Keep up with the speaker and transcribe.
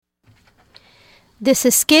This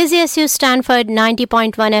is KZSU Stanford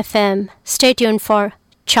 90.1 FM. Stay tuned for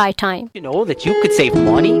Chai Time. You know that you could save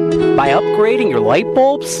money by upgrading your light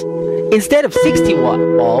bulbs? Instead of 60-watt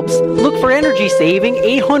bulbs, look for energy-saving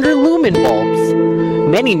 800 lumen bulbs.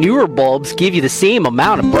 Many newer bulbs give you the same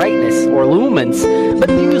amount of brightness or lumens,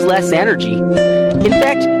 but use less energy. In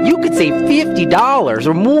fact, you could save $50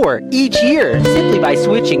 or more each year simply by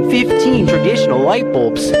switching 15 traditional light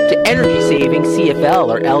bulbs to energy-saving CFL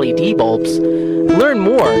or LED bulbs. Learn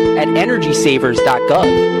more at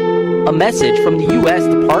energysavers.gov. A message from the U.S.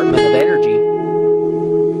 Department of Energy.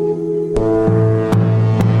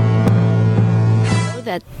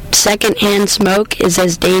 That secondhand smoke is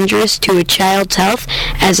as dangerous to a child's health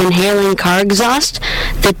as inhaling car exhaust.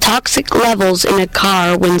 The toxic levels in a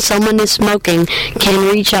car when someone is smoking can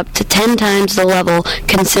reach up to 10 times the level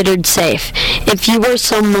considered safe. If you or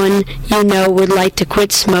someone you know would like to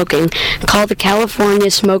quit smoking, call the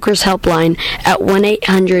California Smokers Helpline at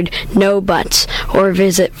 1-800-NO-BUTS or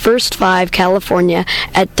visit First 5 California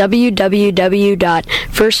at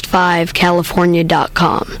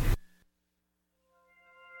www.first5california.com.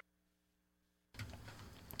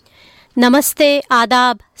 नमस्ते,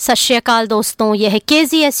 आदाब, सत श्री अकाल दोस्तों। यह है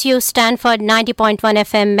KZSU Stanford 90.1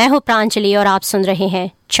 FM। मैं हूँ प्रांजलि और आप सुन रहे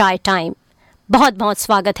हैं चाय टाइम। बहुत बहुत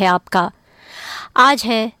स्वागत है आपका। आज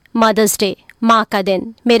है मदर्स डे, माँ का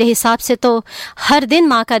दिन। मेरे हिसाब से तो हर दिन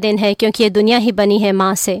माँ का दिन है, क्योंकि ये दुनिया ही बनी है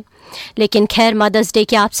माँ से। लेकिन खैर, मदर्स डे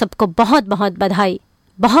की आप सबको बहुत बहुत बधाई,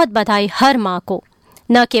 बहुत बधाई हर माँ को।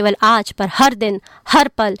 न केवल आज पर हर दिन, हर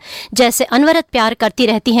पल। जैसे अनवरत प्यार करती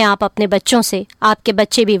रहती हैं आप अपने बच्चों से, आपके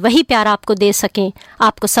बच्चे भी वही प्यार आपको दे सकें,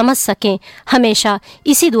 आपको समझ सकें। हमेशा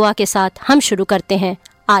इसी दुआ के साथ हम शुरू करते हैं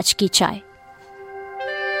आज की चाय।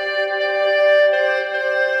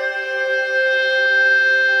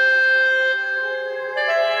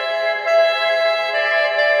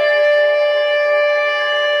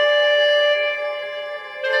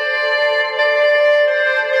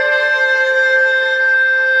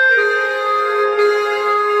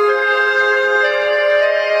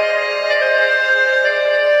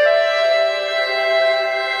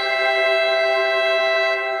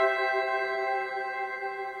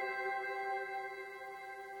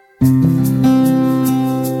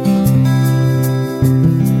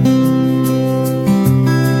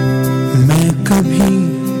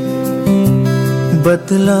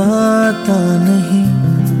 बतलाता नहीं,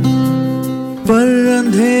 पर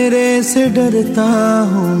अंधेरे से डरता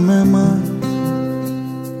हूँ मैं माँ।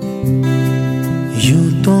 यूं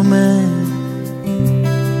तो मैं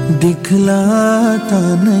दिखलाता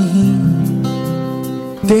नहीं,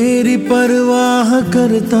 तेरी परवाह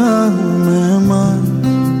करता हूँ मैं माँ।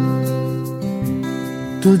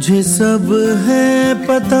 तुझे सब है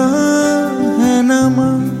पता है ना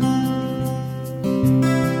माँ,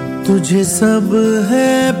 तुझे सब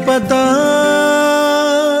है पता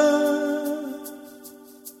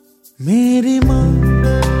मेरी माँ।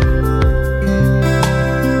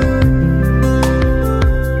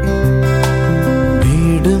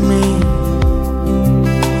 भीड़ में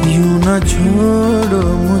यूं न छोड़ो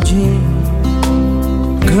मुझे,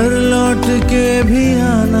 घर लौट के भी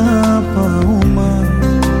आना पाऊँ माँ।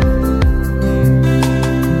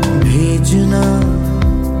 भेजना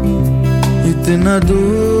इतना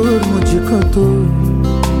दूर मुझको तो,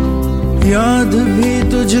 याद भी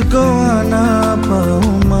तुझको आना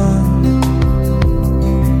पाऊँ माँ।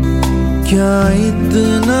 क्या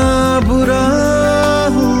इतना बुरा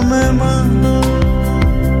हूँ मैं माँ,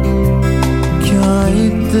 क्या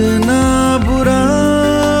इतना बुरा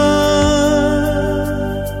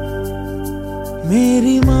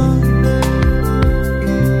मेरी माँ।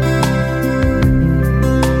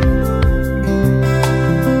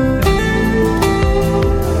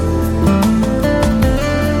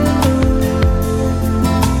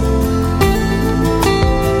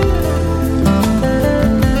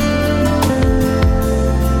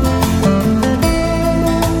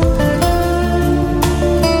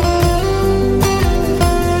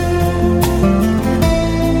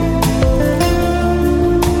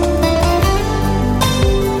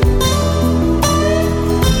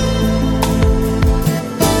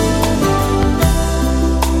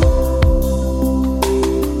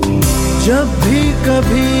 जब भी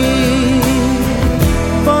कभी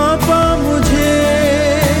पापा मुझे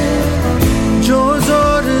जो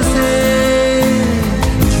जोर से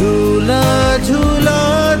झूला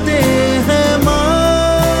झूलाते हैं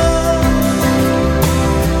माँ,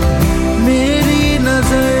 मेरी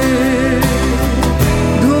नजर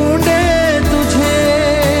ढूंढे तुझे,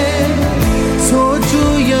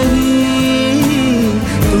 सोचूं यही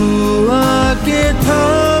तू आके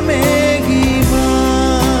थामेगी माँ।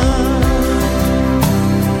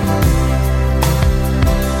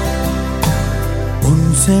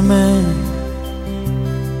 तुझसे मैं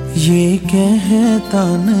ये कहता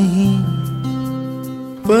नहीं,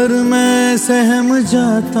 पर मैं सहम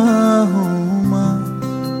जाता हूँ माँ।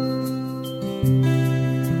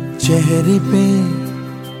 चेहरे पे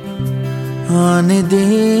आने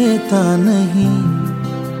देता नहीं,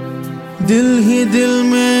 दिल ही दिल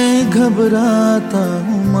में घबराता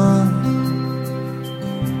हूँ माँ।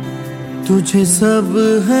 तुझे सब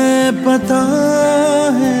है पता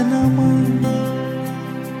है ना माँ,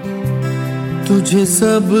 तुझे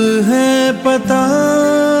सब है पता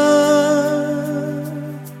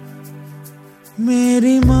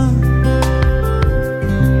मेरी माँ।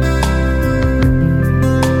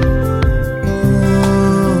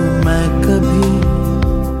 मैं कभी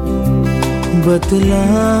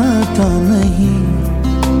बतलाता नहीं,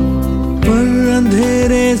 पर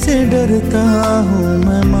अंधेरे से डरता हूँ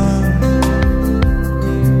मैं माँ।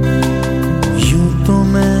 यूं तो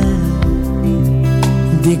मैं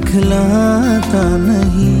दिखलाता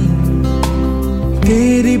नहीं,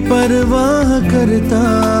 तेरी परवाह करता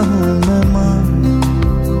हूँ मैं माँ।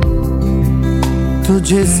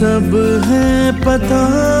 तुझे सब है पता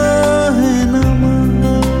है ना माँ,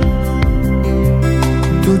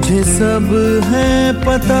 तुझे सब है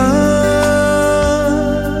पता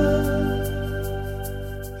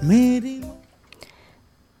मेरी माँ।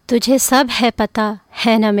 तुझे सब है पता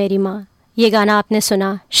है ना मेरी माँ। ये गाना आपने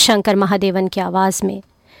सुना शंकर महादेवन की आवाज़ में।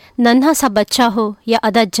 नन्हा सा बच्चा हो या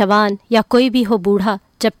अदद जवान या कोई भी हो बूढ़ा,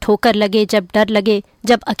 जब ठोकर लगे, जब डर लगे,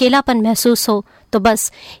 जब अकेलापन महसूस हो, तो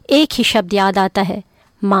बस एक ही शब्द याद आता है,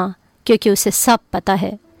 माँ, क्योंकि उसे सब पता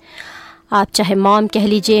है। आप चाहे मॉम कह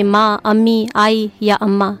लीजिए, माँ, अम्मी, आई या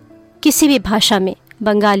अम्मा, किसी भी भाषा में,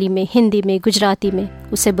 बंगाली में, हिंदी में, गुजराती में,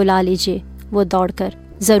 उसे बुला लीजिए, वो दौड़कर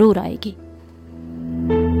ज़रूर आएगी।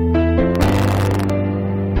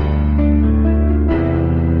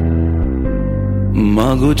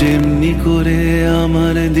 মাগো যেমনি করে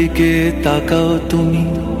আমার দিকে তাকাও তুমি,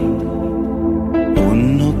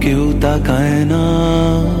 অন্য কেউ তাকায় না।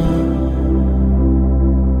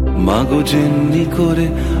 মাগো যেমনি করে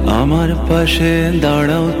আমার পাশে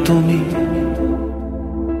দাঁড়াও তুমি,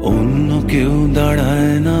 অন্য কেউ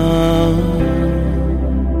দাঁড়ায় না।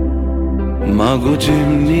 মাগো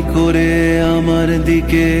যেমনি করে আমার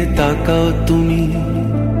দিকে তাকাও তুমি,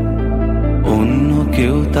 অন্য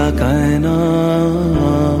কেউ তাকায় না।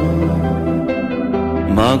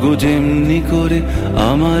 মাগো যেমনি করে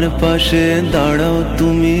আমার পাশে দাঁড়াও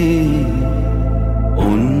তুমি,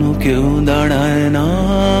 অন্য কেউ দাঁড়ায় না।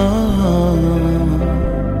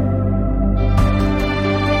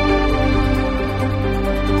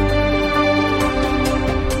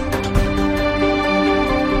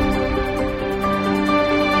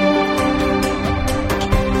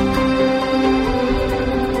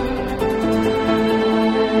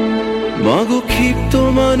 মাগো ক্ষিপ্ত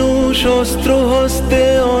মানুষ অস্ত্র হস্তে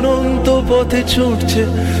অনন্ত পথে ছুটছে,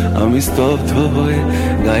 আমি স্তব্ধ হয়ে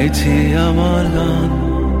গাইছি আমার গান।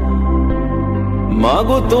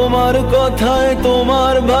 মাগো তোমার কথায়,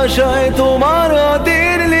 তোমার ভাষায়, তোমার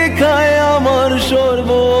হাতের লেখায় আমার সর্ব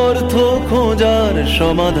অর্থ খোঁজার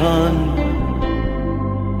সমাধান।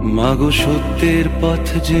 মাগো সত্যের পথ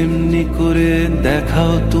যেমনি করে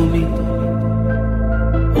দেখাও তুমি,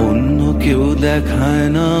 অন্য কেউ দেখায়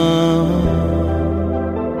না।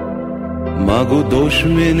 মাগো দোষ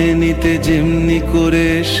মেনে নিতে যেমনি করে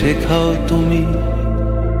শেখাও তুমি,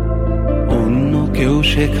 অন্য কেউ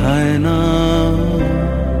শেখায় না।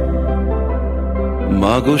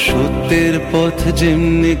 মাগো সত্যের পথ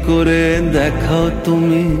যেমনি করে দেখাও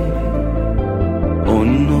তুমি,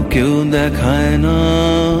 অন্য কেউ দেখায় না।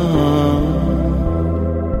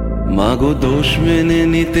 মাগো দোষ মেনে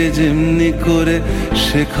নিতে যেমনি করে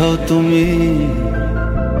শেখাও তুমি,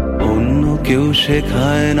 অন্য কেউ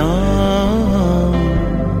শেখায় না।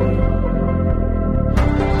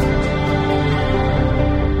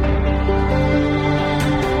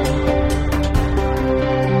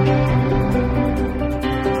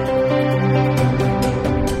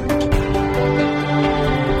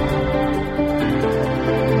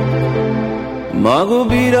 মাগো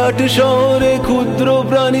বিরাট শহরে ক্ষুদ্র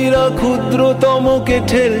প্রাণীরা ক্ষুদ্রতমকে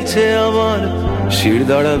ঠেলছে, আমার শির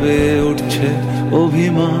দাঁড়াবে উঠছে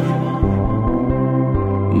অভিমান।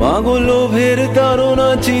 মাগো লোভের তাড়না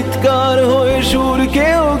চিৎকার হয়ে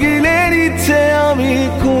সুরকেও গিলে নিচ্ছে, আমি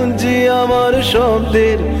খুঁজছি আমার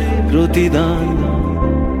শব্দের প্রতিদান।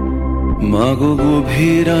 মাগো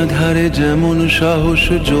গভীর আধারে যেমন সাহস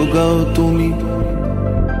যোগাও তুমি,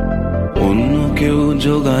 অন্য কেউ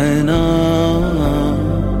যোগায় না।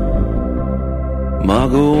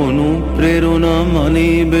 মাগো অনুপ্রেরণা মানে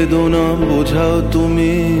বেদনা বোঝাও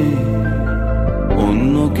তুমি,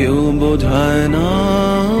 অন্য কেউ বোঝায় না।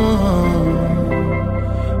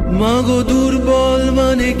 মাগো দুর্বল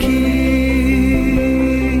মানে কি,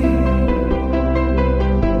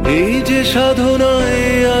 এই যে সাধনা,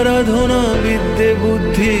 এই আরাধনা, বিদ্যে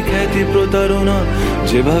বুদ্ধি খ্যাতি প্রতারণা,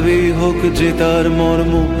 যেভাবেই হোক যে তার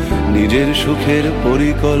মর্ম, নিজের সুখের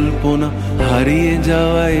পরিকল্পনা, হারিয়ে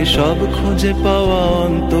যাওয়ায় সব খুঁজে পাওয়া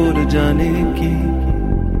অন্তর জানে কি।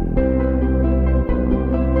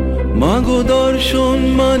 মাগো দর্শন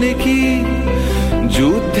মানে কি,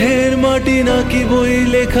 যুদ্ধের মাটি নাকি বই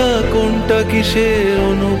লেখা, কোনটা কিসের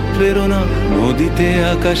অনুপ্রেরণা, নদীতে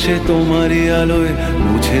আকাশে তোমারই আলোয়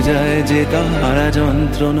মুছে যায় যে তাহারা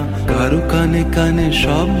যন্ত্রণা, কারো কানে কানে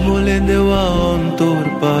সব বলে দেওয়া অন্তর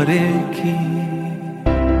পারে কি।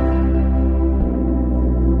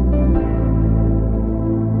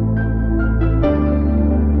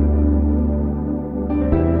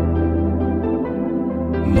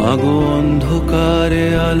 মাগো অন্ধকারে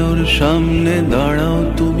আলোর সামনে দাঁড়াও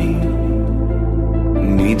তুমি,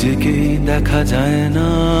 নিজেকে দেখা যায় না।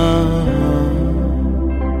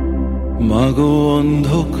 মাগো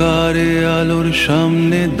অন্ধকারে আলোর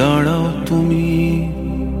সামনে দাঁড়াও তুমি,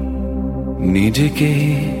 নিজেকে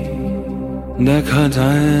দেখা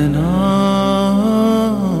যায় না।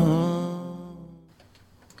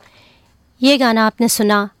 ये गाना आपने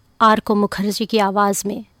सुना आर को मुखर्जी की आवाज़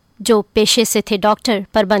में, जो पेशे से थे डॉक्टर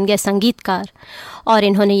पर बन गए संगीतकार, और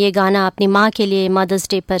इन्होंने ये गाना अपनी माँ के लिए मदर्स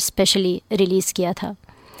डे पर स्पेशली रिलीज़ किया था।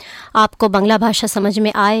 आपको बांग्ला भाषा समझ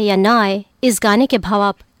में आए या ना आए, इस गाने के भाव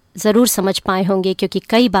आप ज़रूर समझ पाए होंगे, क्योंकि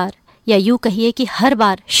कई बार, या यूँ कहिए कि हर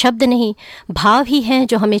बार, शब्द नहीं भाव ही हैं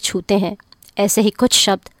जो हमें छूते हैं। ऐसे ही कुछ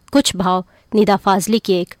शब्द, कुछ भाव निदा फाजली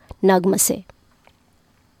की एक नग्म से।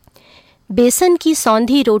 बेसन की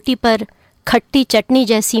सौंधी रोटी पर खट्टी चटनी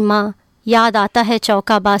जैसी माँ, याद आता है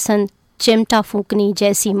चौका बासन चिमटा फूकनी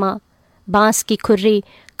जैसी माँ। बांस की खुर्री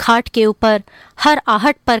खाट के ऊपर हर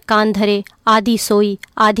आहट पर कान धरे, आधी सोई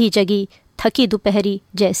आधी जगी थकी दोपहरी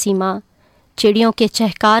जैसी माँ। चिड़ियों के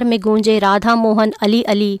चहकार में गूंजे राधा मोहन अली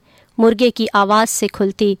अली, मुर्गे की आवाज़ से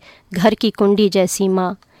खुलती घर की कुंडी जैसी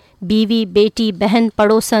माँ। बीवी बेटी बहन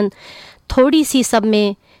पड़ोसन थोड़ी सी सब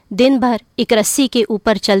में दिन भर एक रस्सी के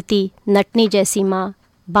ऊपर चलती नटनी जैसी माँ।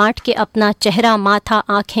 बांट के अपना चेहरा माथा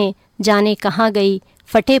आँखें जाने कहाँ गई,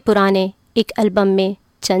 फटे पुराने एक एल्बम में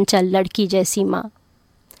चंचल लड़की जैसी माँ।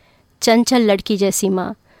 चंचल लड़की जैसी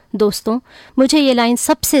माँ। दोस्तों, मुझे ये लाइन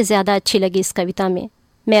सबसे ज़्यादा अच्छी लगी इस कविता में।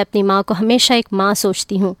 मैं अपनी माँ को हमेशा एक माँ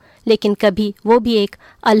सोचती हूँ, लेकिन कभी वो भी एक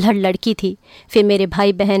अल्हड़ लड़की थी। फिर मेरे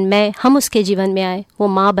भाई बहन, मैं, हम उसके जीवन में आए, वो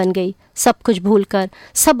माँ बन गई। सब कुछ भूलकर,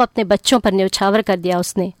 सब अपने बच्चों पर न्यौछावर कर दिया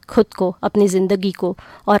उसने, खुद को, अपनी ज़िंदगी को,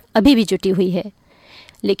 और अभी भी जुटी हुई है।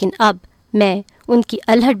 लेकिन अब मैं उनकी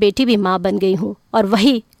अल्हड़ बेटी भी माँ बन गई हूँ, और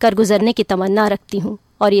वही कर गुजरने की तमन्ना रखती हूँ,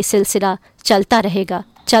 और ये सिलसिला चलता रहेगा,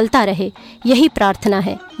 चलता रहे, यही प्रार्थना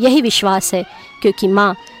है, यही विश्वास है, क्योंकि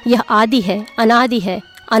माँ यह आदि है, अनादि है,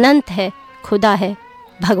 अनंत है, खुदा है,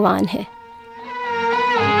 भगवान है।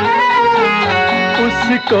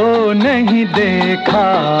 उसको नहीं देखा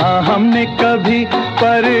हमने कभी,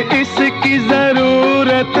 पर इसकी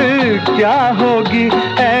जरूरत क्या होगी।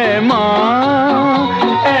 ऐ माँ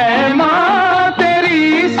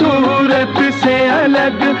तेरी सूरत से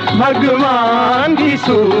अलग भगवान की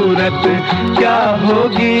सूरत क्या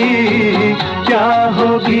होगी, क्या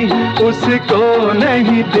होगी। उसको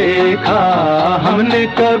नहीं देखा हमने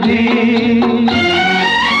कभी।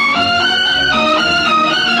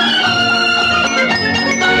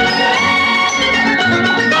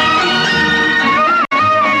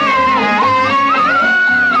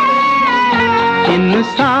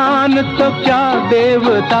 इंसान तो क्या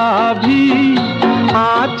देवता भी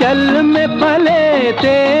आंचल में पले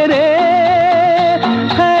तेरे,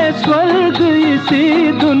 है स्वर्ग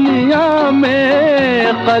इसी दुनिया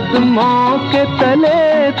में कदमों के तले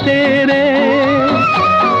तेरे।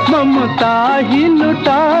 ममता ही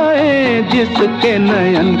लुटाए जिसके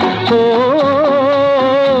नयन हो,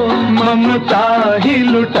 ममता ही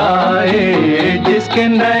लुटाए जिसके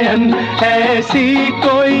नयन, ऐसी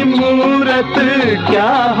कोई मूरत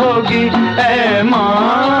क्या होगी। ऐ माँ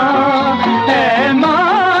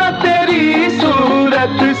तेरी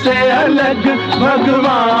सूरत से अलग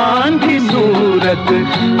भगवान की सूरत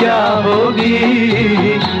क्या होगी,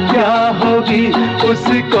 क्या होगी।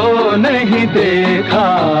 उसको नहीं देखा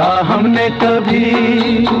हमने कभी।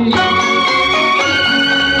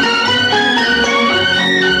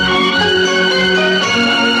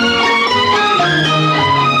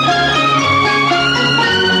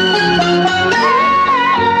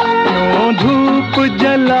 धूप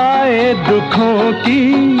जलाए दुखों की,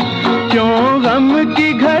 क्यों गम की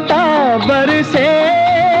घटा बरसे,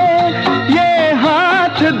 ये हाथ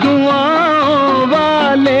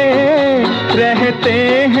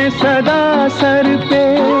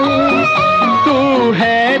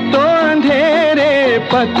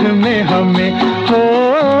पथ में हमें हो,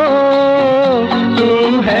 तू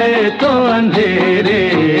है तो अंधेरे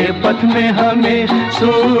पथ में हमें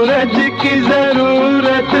सूरज की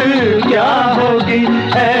जरूरत क्या होगी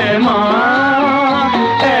ऐ माँ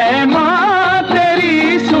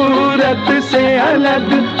तेरी सूरत से अलग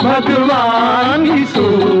भगवान की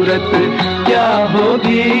सूरत क्या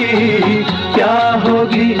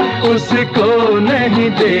होगी उसको नहीं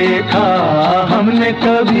देखा हमने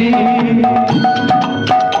कभी।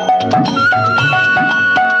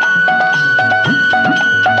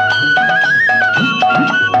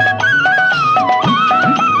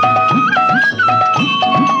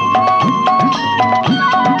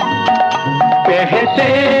 कहते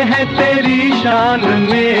हैं तेरी शान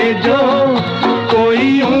में जो कोई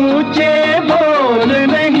ऊंचे बोल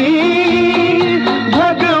नहीं,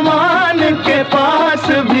 भगवान के पास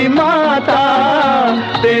भी माता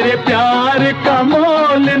तेरे प्यार का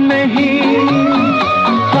मोल नहीं।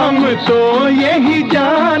 हम तो यही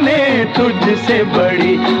जाने तुझसे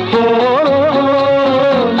बड़ी हो,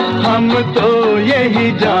 हम तो यही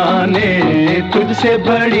जाने तुझसे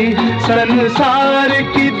बड़ी संसार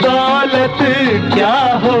की दौलत क्या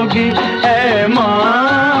होगी ऐ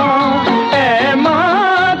माँ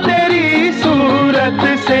तेरी सूरत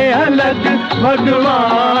से अलग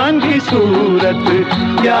भगवान की सूरत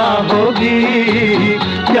क्या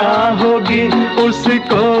होगी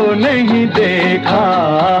उसको नहीं देखा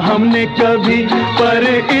हमने कभी, पर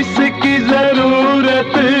इसकी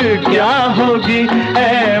जरूरत क्या होगी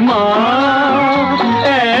ऐ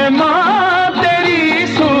माँ तेरी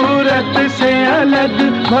सूरत से अलग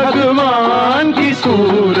भगवान की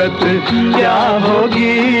सूरत क्या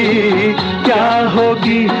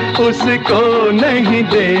होगी उसको नहीं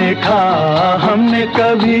देखा हमने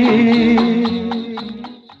कभी।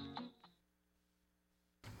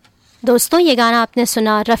 दोस्तों, ये गाना आपने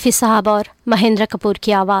सुना रफ़ी साहब और महेंद्र कपूर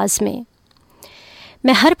की आवाज़ में।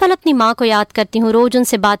 मैं हर पल अपनी माँ को याद करती हूँ, रोज़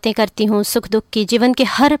उनसे बातें करती हूँ, सुख दुख की, जीवन के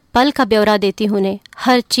हर पल का ब्यौरा देती हूँ उन्हें,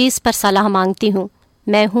 हर चीज़ पर सलाह मांगती हूँ।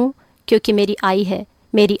 मैं हूँ क्योंकि मेरी आई है,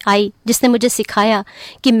 मेरी आई जिसने मुझे सिखाया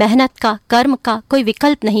कि मेहनत का, कर्म का कोई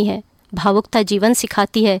विकल्प नहीं है। भावुकता जीवन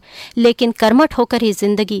सिखाती है, लेकिन कर्मठ होकर ही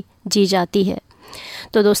ज़िंदगी जी जाती है।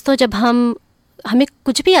 तो दोस्तों, जब हमें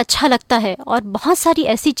कुछ भी अच्छा लगता है, और बहुत सारी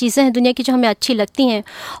ऐसी चीज़ें हैं दुनिया की जो हमें अच्छी लगती हैं,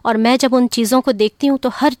 और मैं जब उन चीज़ों को देखती हूँ तो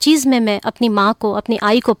हर चीज़ में मैं अपनी माँ को, अपनी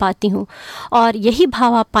आई को पाती हूँ। और यही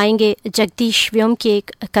भाव आप पाएंगे जगदीश व्योम की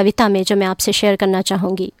एक कविता में, जो मैं आपसे शेयर करना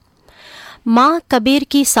चाहूँगी। माँ कबीर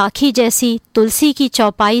की साखी जैसी, तुलसी की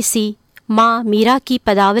चौपाई सी, माँ मीरा की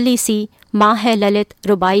पदावली सी, माँ है ललित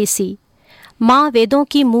रुबाई सी। माँ वेदों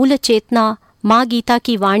की मूल चेतना, माँ गीता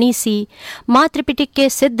की वाणी सी, माँ त्रिपिटक के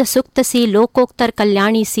सिद्ध सुक्त सी, लोकोत्तर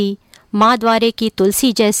कल्याणी सी। माँ द्वारे की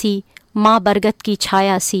तुलसी जैसी, माँ बरगद की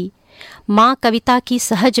छाया सी। माँ कविता की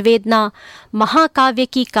सहज वेदना, महाकाव्य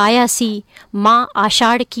की काया सी। माँ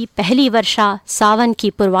आषाढ़ की पहली वर्षा, सावन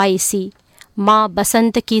की पुरवाई सी। माँ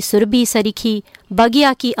बसंत की सुरभि सरीखी,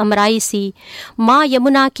 बगिया की अमराई सी। माँ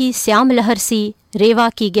यमुना की श्याम लहर सी, रेवा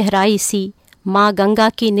की गहराई सी। माँ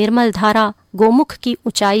गंगा की निर्मल धारा, गोमुख की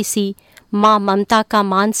ऊंचाई सी। माँ ममता का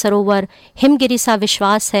मान सरोवर, हिमगिरी सा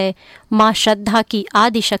विश्वास है। माँ श्रद्धा की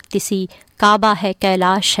आदि शक्ति सी, काबा है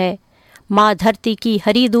कैलाश है। माँ धरती की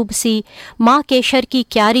हरी दूब सी, माँ केशर की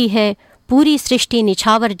क्यारी है। पूरी सृष्टि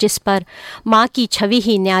निछावर जिस पर, माँ की छवि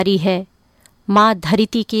ही न्यारी है। माँ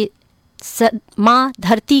धरती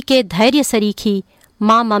के धैर्य सरीखी,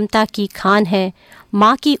 माँ ममता की खान है।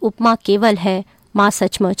 माँ की उपमा केवल है, माँ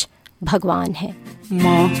सचमुच भगवान है।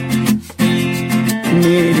 माँ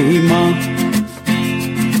मेरी माँ,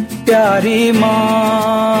 प्यारी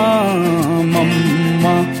माँ,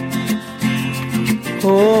 मम्मा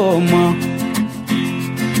ओ माँ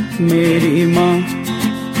मेरी माँ,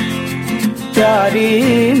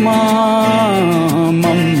 प्यारी माँ,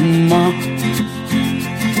 मम्मा।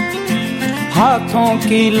 हाथों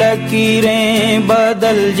की लकीरें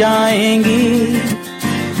बदल जाएंगी,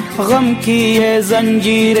 गम की ये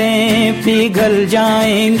जंजीरें पिघल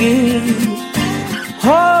जाएंगी।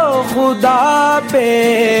 हो खुदा पे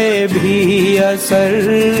भी असर,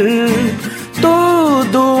 तू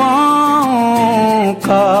दुआओं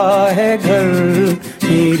का है घर।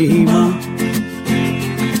 मेरी माँ,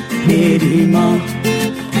 मेरी माँ,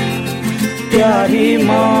 प्यारी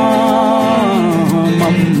माँ,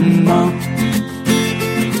 मम्मा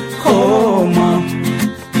ओ माँ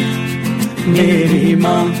मेरी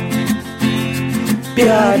माँ,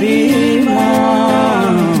 प्यारी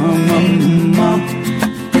माँ, मम्मा।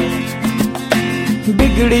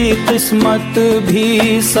 बिगड़ी किस्मत भी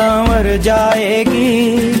संवर जाएगी,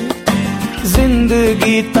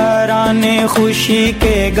 जिंदगी तराने खुशी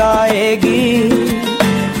के गाएगी।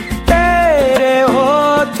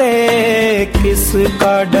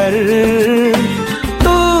 किसका डर,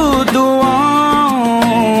 तू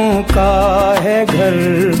दुआओं का है घर।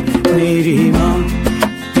 मेरी माँ,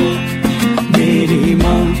 मेरी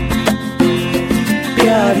माँ,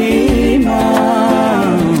 प्यारी माँ,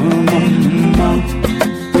 मम्मा,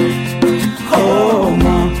 हो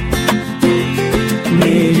माँ,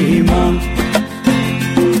 मेरी माँ,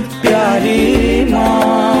 प्यारी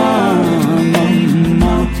माँ,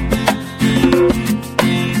 मम्मा।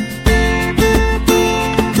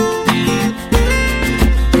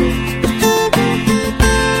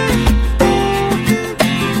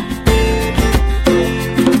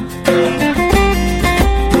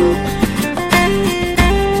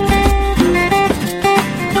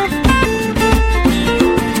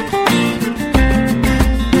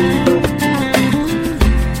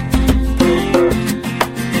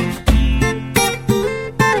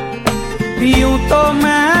 यूं तो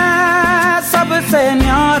मैं सबसे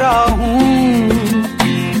न्यारा हूँ,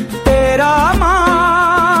 तेरा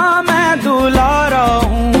माँ मैं दुलारा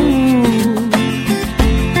हूँ।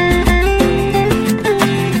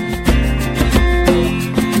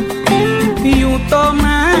 यूं तो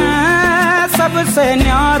मैं सबसे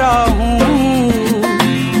न्यारा हूँ,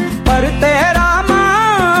 पर तेरा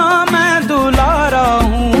माँ मैं दुलारा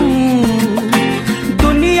हूँ।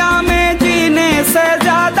 दुनिया में जीने से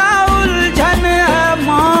ज्यादा उलझन है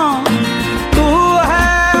माँ, तू है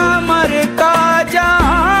अमर का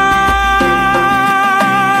जहां।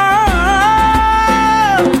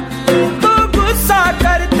 तू गुस्सा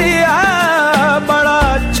करती है बड़ा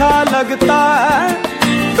अच्छा लगता है,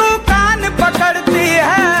 तू कान पकड़ती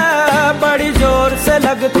है बड़ी जोर से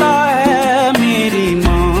लगता है। मेरी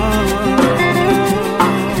माँ,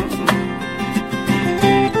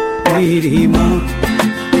 मेरी माँ,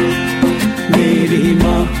 मेरी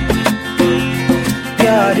माँ,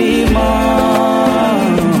 प्यारी माँ,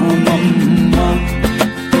 मम्मा,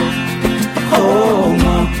 हो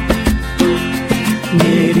माँ,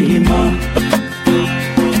 मेरी माँ,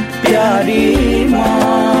 प्यारी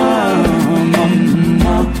माँ,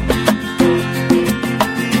 मम्मा।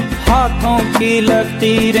 हाथों की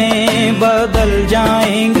लकीरें बदल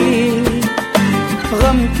जाएंगी,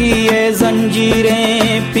 गम की ये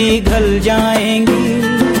जंजीरें पिघल जाएंगी।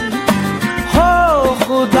 हो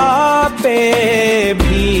खुदा पे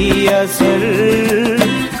भी असर,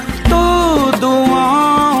 तू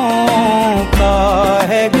दुआओं का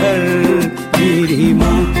है घर। मेरी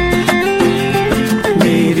माँ,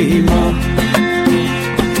 मेरी माँ,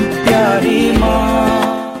 प्यारी माँ।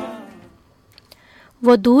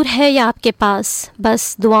 वो दूर है या आपके पास,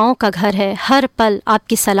 बस दुआओं का घर है। हर पल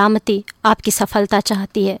आपकी सलामती, आपकी सफलता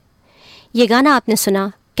चाहती है। ये गाना आपने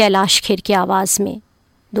सुना कैलाश खेर की आवाज़ में।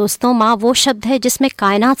 दोस्तों, माँ वो शब्द है जिसमें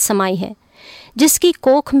कायनात समाई है, जिसकी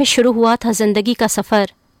कोख में शुरू हुआ था ज़िंदगी का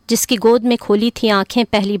सफ़र, जिसकी गोद में खोली थी आँखें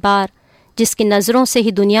पहली बार, जिसकी नज़रों से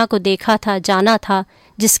ही दुनिया को देखा था, जाना था,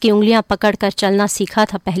 जिसकी उंगलियाँ पकड़ कर चलना सीखा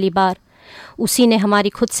था पहली बार। उसी ने हमारी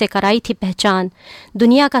खुद से कराई थी पहचान,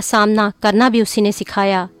 दुनिया का सामना करना भी उसी ने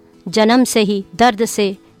सिखाया। जन्म से ही दर्द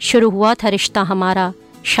से शुरू हुआ था रिश्ता हमारा,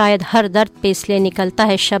 शायद हर दर्द पे इसलिए निकलता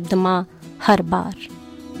है शब्द माँ हर बार।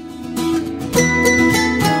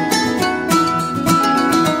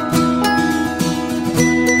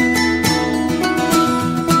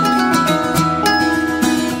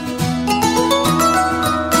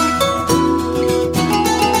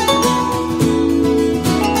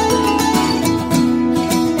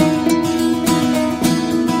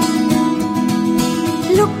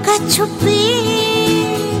 छुपी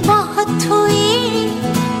बहुत हुई,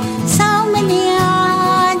 सामने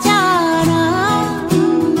आ जाना।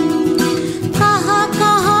 कहाँ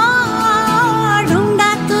कहाँ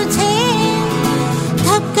ढूंढा तुझे,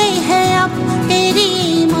 थक गई है अब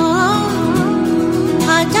तेरी माँ।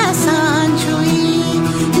 आजा सांझ हुई,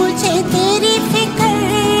 मुझे तेरी फिक्र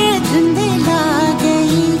धुंधला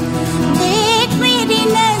गई। देख मेरी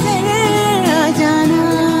नजर आ जाना।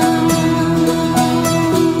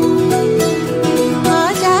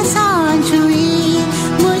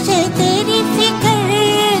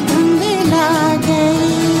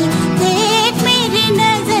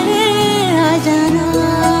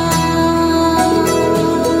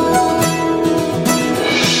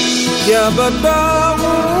 क्या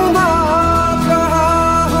बताऊं माँ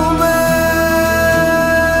कहाँ हूँ मैं,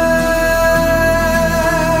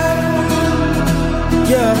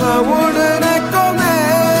 यहाँ उड़ने को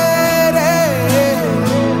मेरे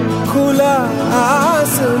खुला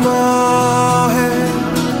आसमां है।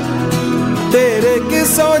 तेरे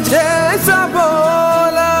किस्सों जैसा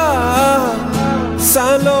बोला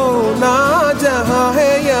सालों ना जहाँ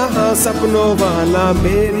है, यहाँ सपनों वाला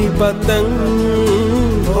मेरी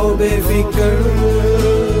पतंग। ओ हो बेफिक्र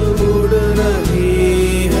उड़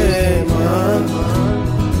रही है माँ,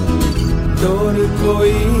 डोर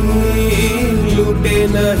कोई लूटे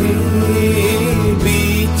नहीं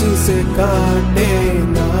बीच से काटे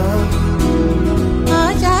ना।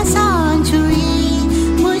 आजा सांझ हुई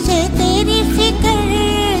मुझे तेरी फिक्र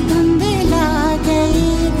धुंधला गई,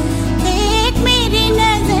 देख मेरी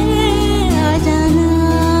नजर आ जाना।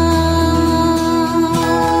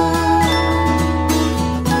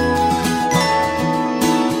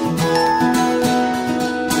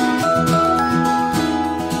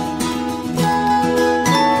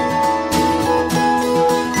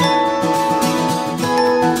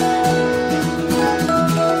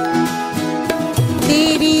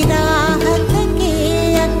 तेरी राहत के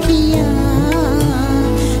अखियाँ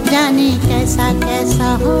जाने कैसा कैसा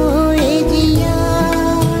होए जिया,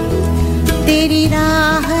 तेरी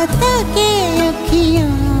राहत के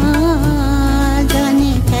अखियाँ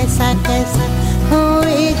जाने कैसा कैसा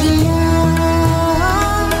होए जिया।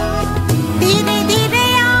 धीरे धीरे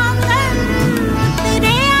आंगन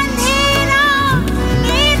तेरे अंधेरा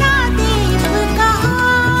मेरा दीप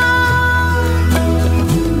कहाँ,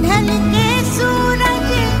 ढल के सूरज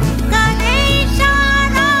का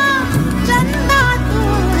इशारा चंदा तू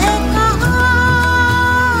है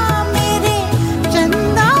कहाँ, मेरे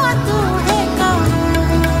चंदा तू है कहाँ।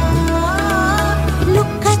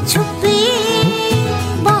 लुका छुपी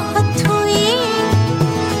बहुत हुई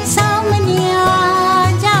सामने आ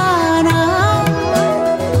जाना,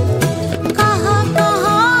 कहाँ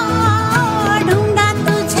कहाँ ढूंढा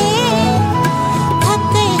तुझे थक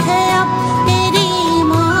गई है अब तेरी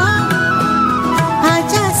माँ।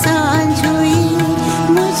 आजा सांझ हुई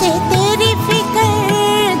मुझे तेरी फिक्र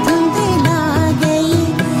धुंधला गई,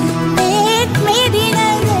 देख मेरी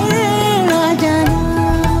नजर आ जाना।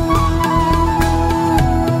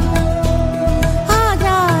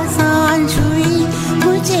 आजा सांझ हुई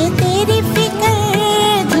मुझे तेरी फिक्र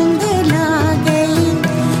धुंधला गई,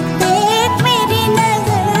 देख मेरी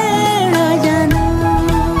नजर आ जाना।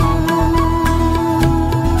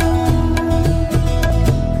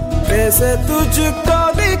 कैसे तुझको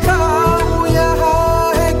दिखाऊं यहाँ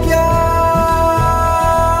है क्या,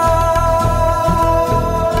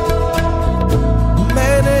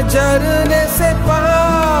 मैंने झरने से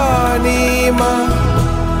पानी माँ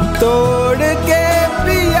तोड़ के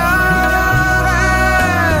पिया है,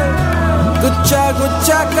 गुच्छा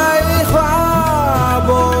गुच्छा कई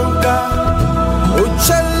ख्वाबों का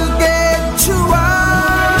उछल के छुआ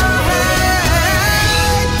है,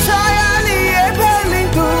 छाया लिए ढली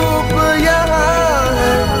धूप यहाँ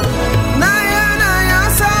है, नया नया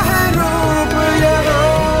सा है रूप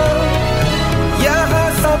यहाँ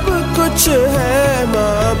सब कुछ है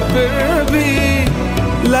माँ, फिर भी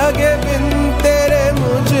लगे बिन तेरे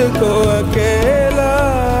मुझको अकेला।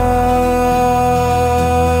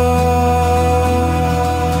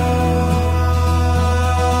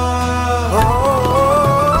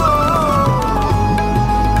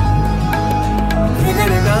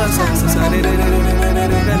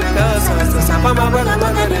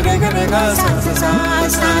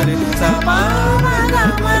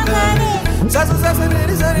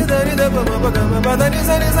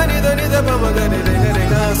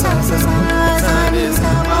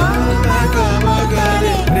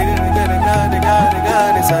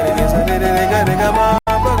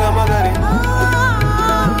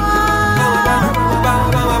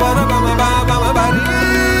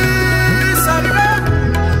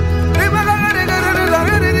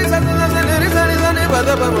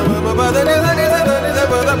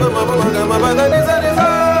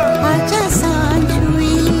 आजा सांझ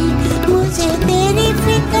हुई मुझे तेरी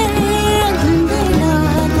फिक्र धुंधला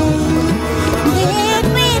गई, देख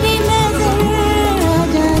मेरी नजर आ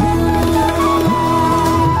जाना।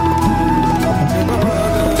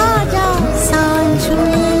 आजा सांझ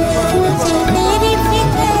हुई मुझे तेरी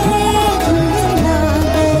फिक्र धुंधला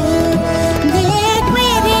गई, देख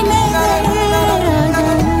मेरी नजर आ जाना।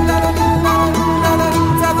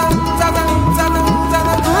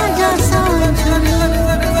 आजा सांझ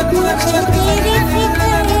हुई मुझे तेरी फिक्र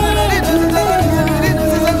धुंधला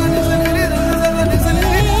गई, देख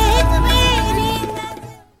मेरी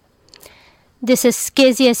This is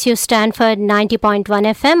KZSU Stanford 90.1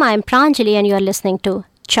 FM. I am Pranjali and you are listening to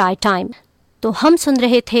Chai Time. तो हम सुन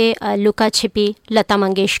रहे थे लुका छिपी लता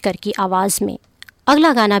मंगेशकर की आवाज़ में।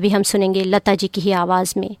 अगला गाना भी हम सुनेंगे लता जी की ही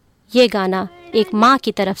आवाज़ में। ये गाना एक माँ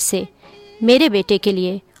की तरफ से मेरे बेटे के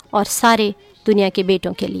लिए और सारे दुनिया के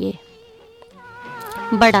बेटों के लिए।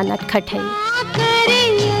 बड़ा नटखट है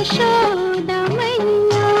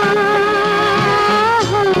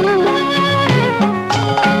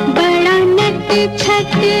बड़ा नटखट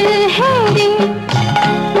खत है रे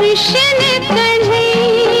कृष्ण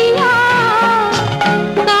कन्हैया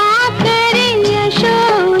का करे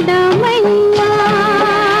यशोदा मैया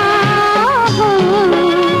हो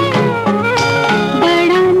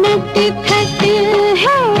बड़ा नट खट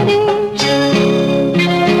है रे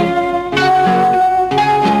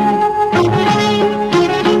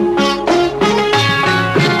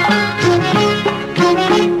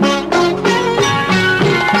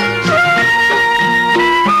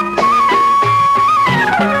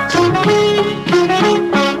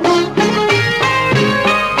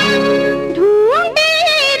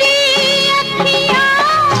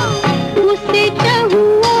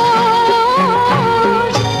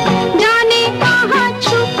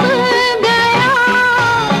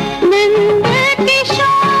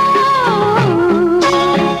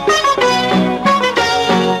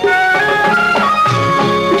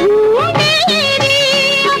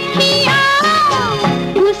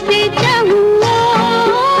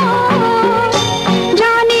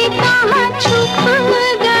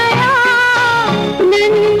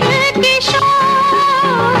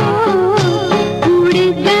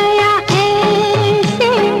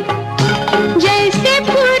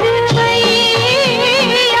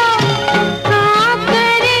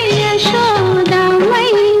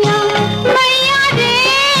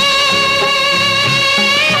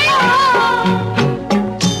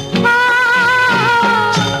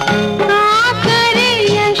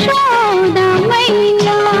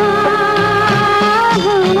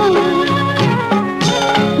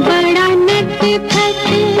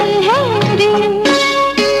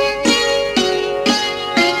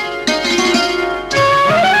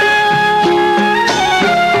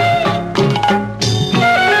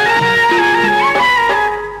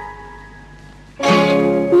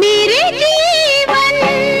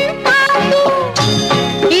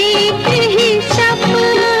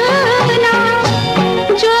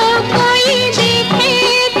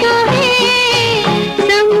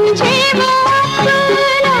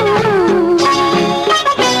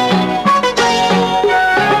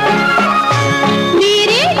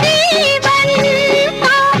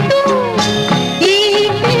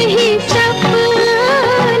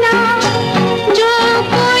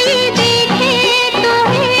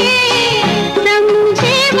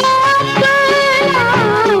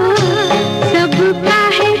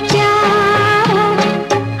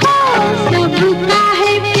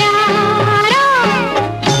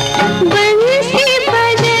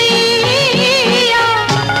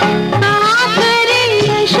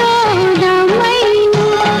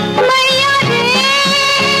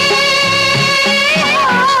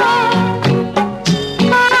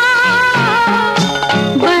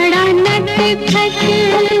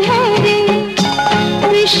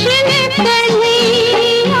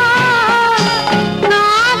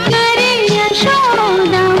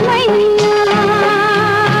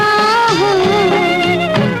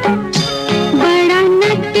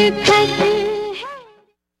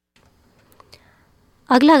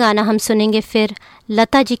अगला गाना हम सुनेंगे फिर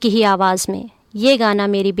लता जी की ही आवाज़ में। ये गाना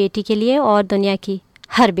मेरी बेटी के लिए और दुनिया की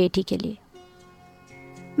हर बेटी के लिए।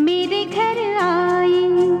 मेरे घर आई,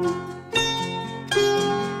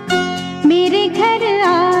 मेरे घर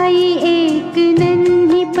आई एक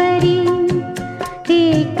नन्ही परी,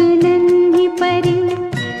 एक नन्ही परी,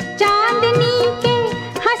 चांदनी के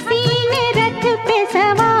हसीन रथ पे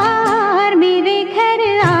सवार मेरे घर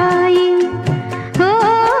आई। हो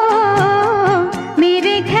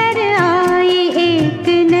मेरे घर आई एक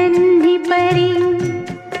नन्ही परी,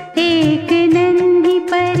 एक नन्ही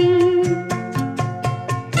परी।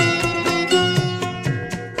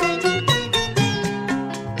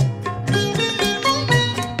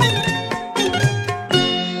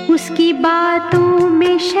 उसकी बातों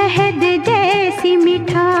में शहद जैसी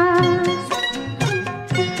मिठास,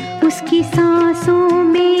 उसकी सांसों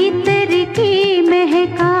में इत्र की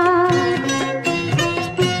महकास,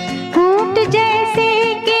 होंठ जैसे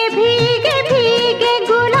के भीगे भीगे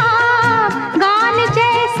गुलाब, गाल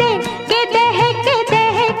जैसे के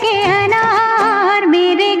दहके अनार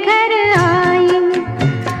मेरे घर आई।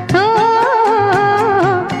 ओ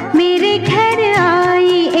मेरे घर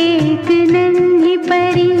आई एक नन्ही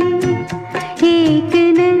परी, एक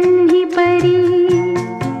नन्ही परी।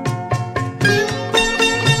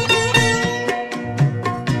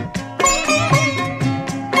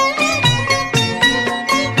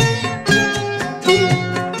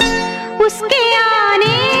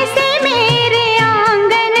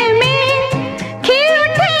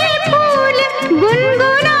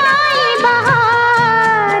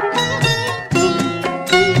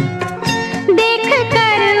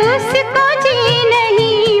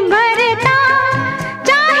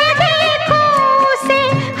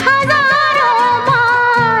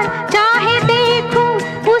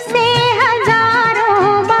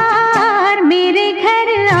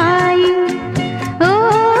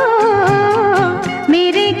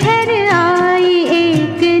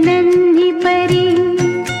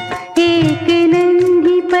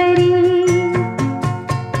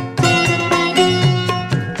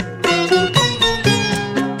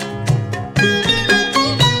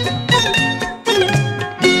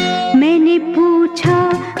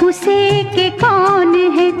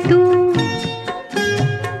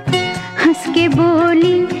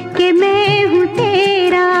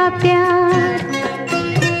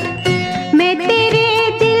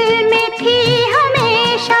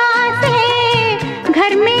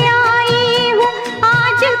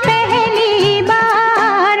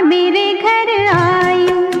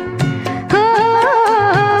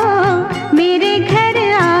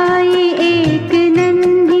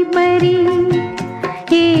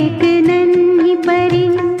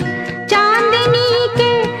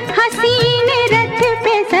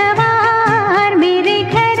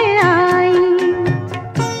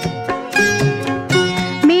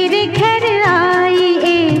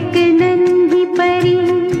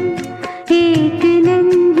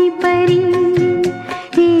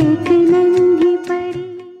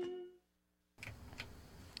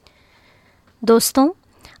 दोस्तों,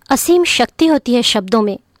 असीम शक्ति होती है शब्दों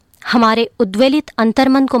में। हमारे उद्वेलित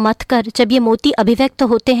अंतर्मन को मथ कर जब ये मोती अभिव्यक्त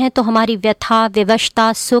होते हैं तो हमारी व्यथा,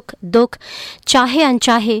 विवशता, सुख, दुख, चाहे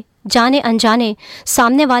अनचाहे, जाने अनजाने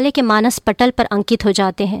सामने वाले के मानस पटल पर अंकित हो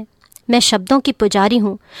जाते हैं। मैं शब्दों की पुजारी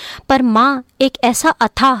हूँ, पर माँ एक ऐसा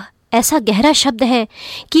अथाह, ऐसा गहरा शब्द है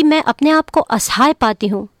कि मैं अपने आप को असहाय पाती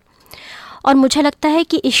हूँ। और मुझे लगता है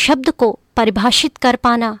कि इस शब्द को परिभाषित कर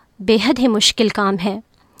पाना बेहद ही मुश्किल काम है।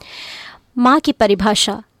 माँ की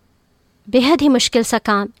परिभाषा बेहद ही मुश्किल सा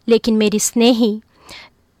काम, लेकिन मेरी स्नेही,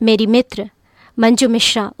 मेरी मित्र मंजू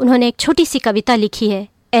मिश्रा, उन्होंने एक छोटी सी कविता लिखी है,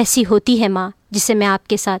 ऐसी होती है माँ, जिसे मैं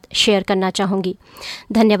आपके साथ शेयर करना चाहूँगी।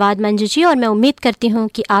 धन्यवाद मंजू जी, और मैं उम्मीद करती हूँ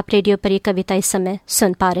कि आप रेडियो पर ये कविता इस समय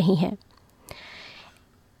सुन पा रही हैं।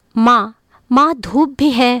 माँ धूप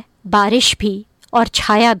भी है, बारिश भी और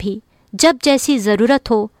छाया भी, जब जैसी ज़रूरत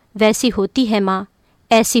हो वैसी होती है माँ,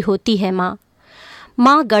 ऐसी होती है माँ।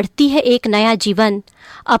 माँ गढ़ती है एक नया जीवन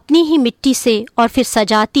अपनी ही मिट्टी से और फिर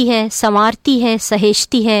सजाती है, संवारती है,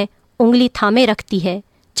 सहेजती है, उंगली थामे रखती है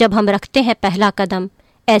जब हम रखते हैं पहला कदम,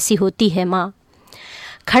 ऐसी होती है माँ।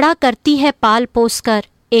 खड़ा करती है पाल पोस कर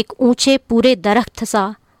एक ऊंचे पूरे दरख्त सा,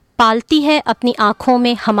 पालती है अपनी आँखों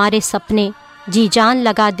में हमारे सपने, जी जान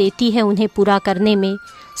लगा देती है उन्हें पूरा करने में,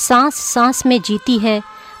 सांस सांस में जीती है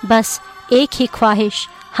बस एक ही ख्वाहिश,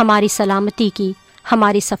 हमारी सलामती की,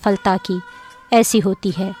 हमारी सफलता की, ऐसी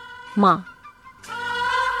होती है माँ।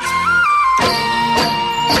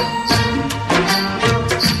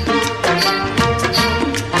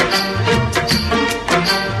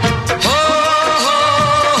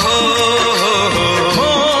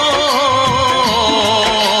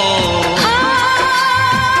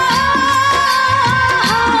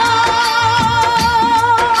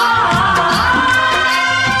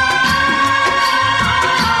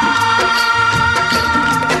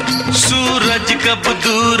 कब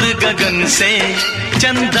दूर गगन से,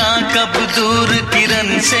 चंदा कब दूर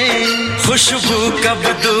किरण से, खुशबू कब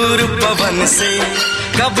दूर पवन से,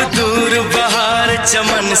 कब दूर बहार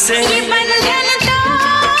चमन से। ये बंधन तो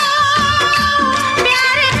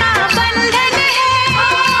प्यार का बंधन है,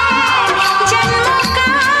 जन्मों का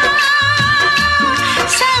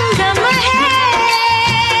संगम है।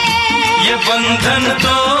 ये बंधन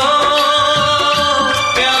तो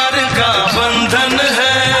प्यार का बंधन है,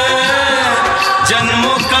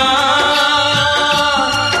 जन्मों का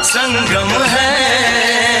संगम है।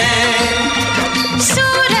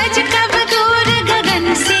 सूरज कब दूर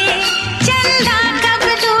गगन से, चंदा कब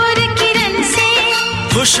दूर किरण से,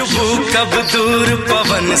 खुशबू कब दूर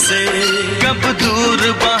पवन से, कब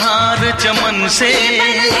दूर बहार चमन से।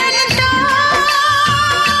 बंधन तो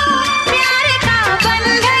प्यार का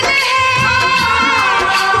बंधन है,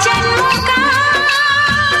 जन्मों का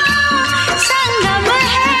संगम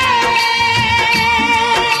है।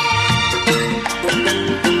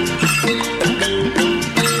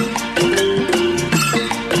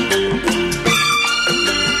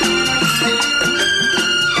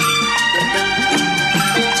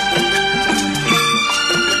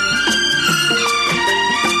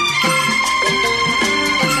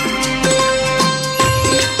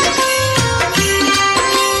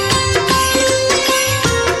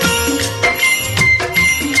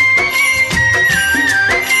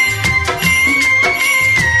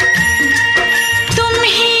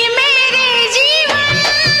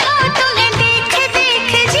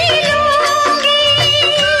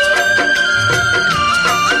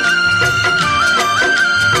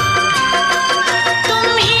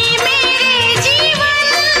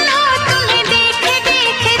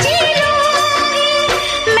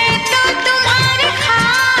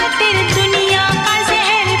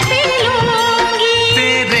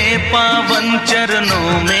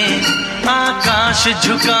 चरणों में आकाश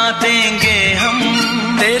झुका देंगे हम,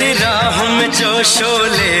 तेरी राह में जो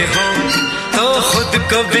शोले हो तो खुद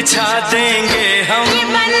को बिछा देंगे हम। ये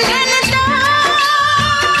बंधन तो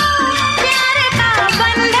प्यार का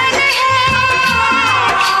बंधन है,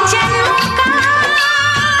 जन्मों का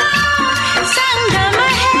संगम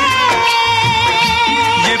है।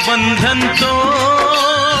 ये बंधन तो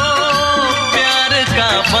प्यार का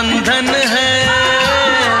बंधन है,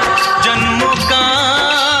 जन्मों का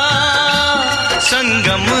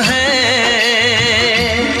संगम है।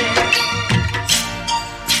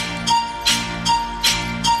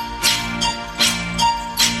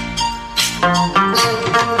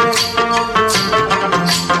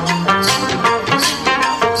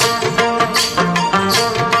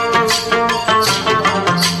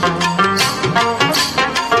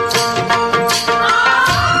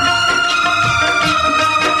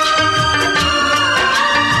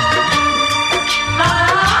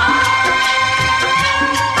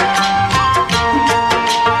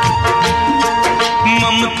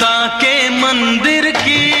 मंदिर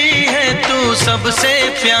की है तू सबसे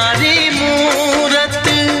प्यारी मूरत।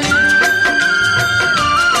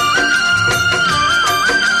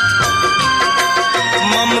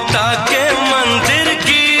 ममता के मंदिर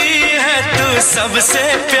की है तू सबसे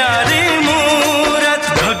प्यारी मूरत।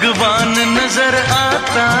 भगवान नजर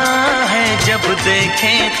आता है जब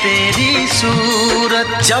देखें तेरी सूरत।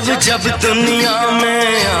 जब जब दुनिया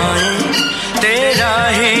में आए तेरा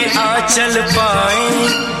ही आंचल पाए।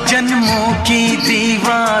 जन्मों की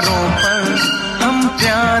दीवारों पर हम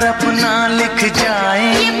प्यार अपना लिख जाए।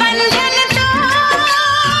 ये बंधन तो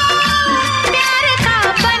प्यार का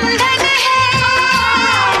बंधन है,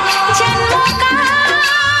 जन्मों का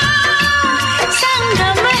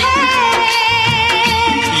संगम है।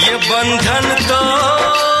 ये बंधन तो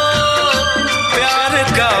प्यार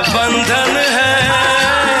का बंधन है,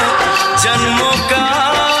 जन्मों का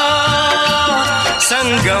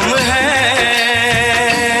संगम है।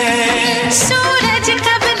 सूरज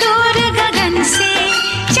कब दूर गगन से,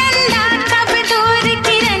 चंदा कब दूर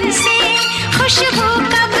किरण से, खुशबू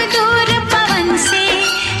कब दूर पवन से,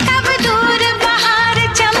 कब दूर बहार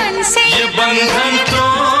चमन से। ये बंधन तो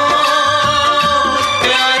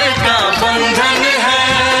प्यार का बंधन है,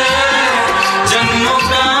 जन्मों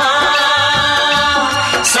का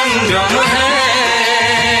संगम है।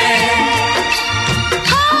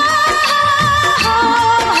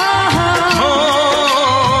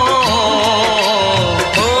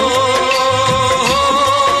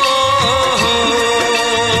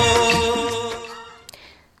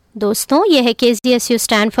 दोस्तों, यह है KZSU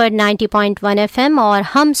स्टैनफोर्ड 90.1 FM और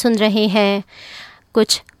हम सुन रहे हैं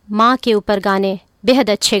कुछ माँ के ऊपर गाने, बेहद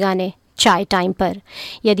अच्छे गाने चाय टाइम पर।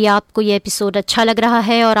 यदि आपको ये एपिसोड अच्छा लग रहा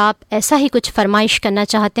है और आप ऐसा ही कुछ फरमाइश करना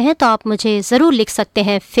चाहते हैं तो आप मुझे ज़रूर लिख सकते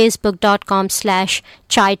हैं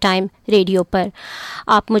facebook.com/chai-time-radio पर।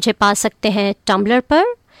 आप मुझे पा सकते हैं टम्बलर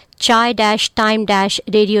पर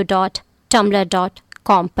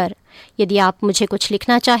chai-time-radio.tumblr.com पर। यदि आप मुझे कुछ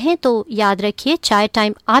लिखना चाहें तो याद रखिए चाय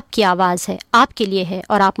टाइम आपकी आवाज़ है, आपके लिए है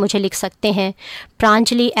और आप मुझे लिख सकते हैं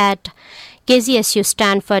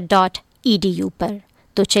pranjali@kzsustanford.edu पर।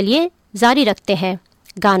 तो चलिए जारी रखते हैं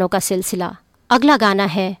गानों का सिलसिला। अगला गाना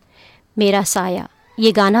है मेरा साया।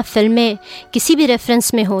 ये गाना फिल्म में किसी भी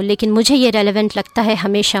रेफरेंस में हो, लेकिन मुझे ये रेलेवेंट लगता है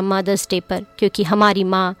हमेशा मदर्स डे पर, क्योंकि हमारी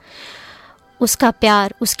माँ, उसका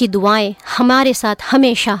प्यार, उसकी दुआएं हमारे साथ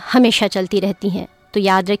हमेशा हमेशा चलती रहती हैं। तो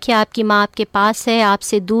याद रखिए आपकी माँ आपके पास है,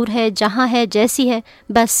 आपसे दूर है, जहाँ है, जैसी है,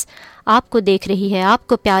 बस आपको देख रही है,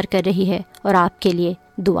 आपको प्यार कर रही है और आपके लिए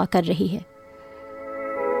दुआ कर रही है।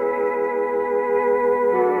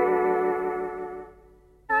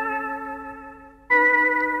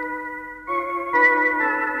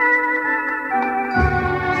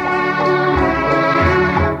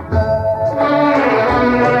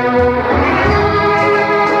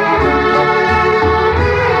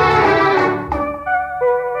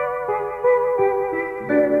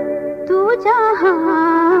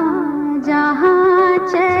 जहाँ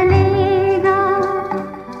चलेगा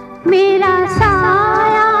मेरा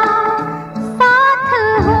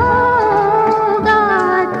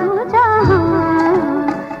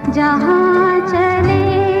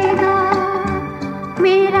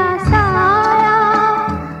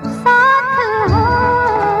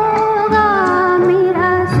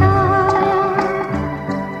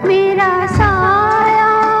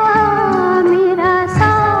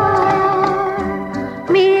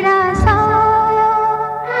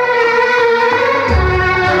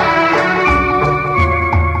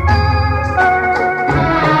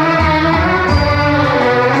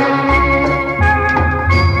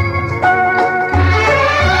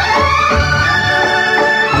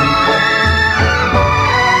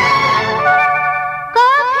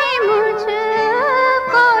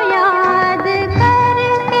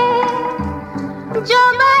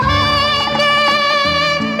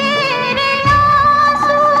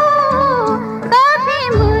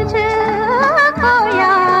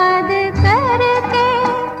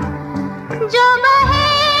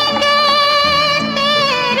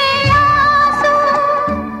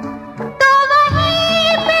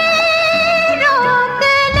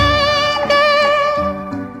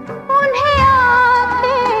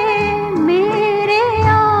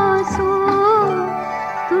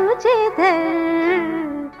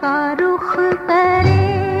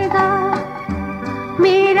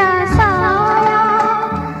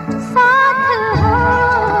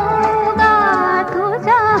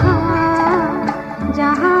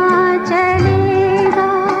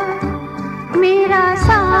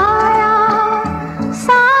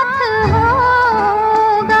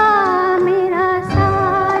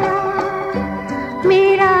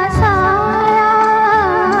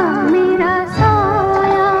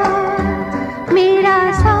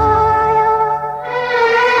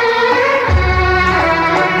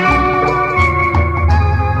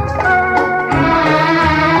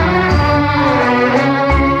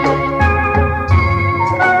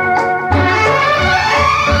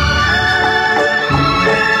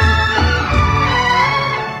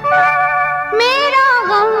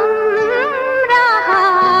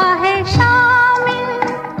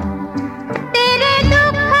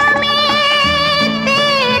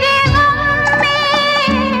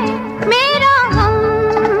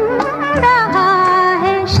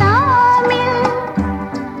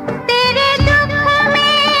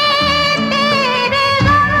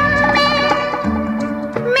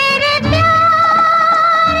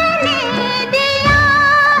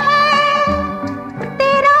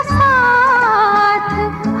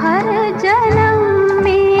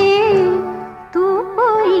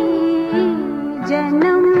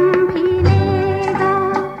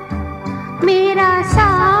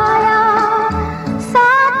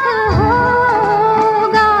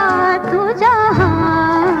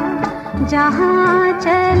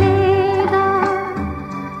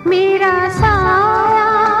मेरा साया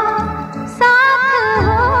साथ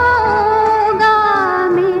होगा,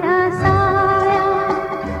 मेरा साया,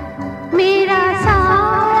 मेरा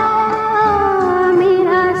साया,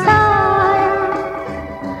 मेरा साया,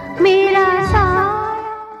 मेरा साया।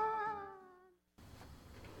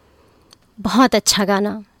 बहुत अच्छा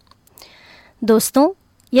गाना। दोस्तों,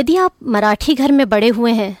 यदि आप मराठी घर में बड़े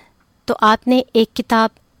हुए हैं तो आपने एक किताब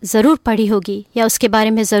ज़रूर पढ़ी होगी या उसके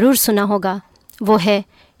बारे में ज़रूर सुना होगा। वो है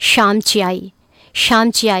श्यामची आई।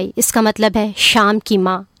 श्यामची आई इसका मतलब है शाम की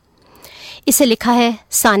माँ। इसे लिखा है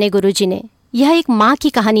साने गुरुजी ने। यह एक माँ की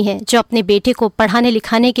कहानी है जो अपने बेटे को पढ़ाने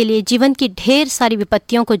लिखाने के लिए जीवन की ढेर सारी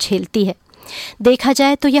विपत्तियों को झेलती है। देखा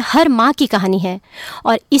जाए तो यह हर माँ की कहानी है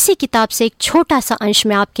और इसी किताब से एक छोटा सा अंश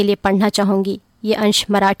मैं आपके लिए पढ़ना चाहूँगी। ये अंश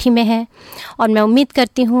मराठी में है और मैं उम्मीद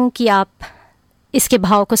करती हूँ कि आप इसके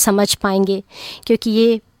भाव को समझ पाएंगे, क्योंकि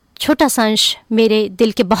ये छोटा सा अंश मेरे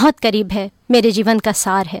दिल के बहुत करीब है, मेरे जीवन का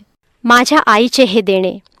सार है। माझ्या आईचे हे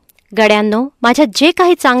देणे, गड्यांनो, माझ्या जे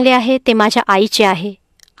काही चांगले आहे ते माझ्या आईचे आहे.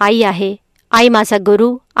 आई आहे, आई माझा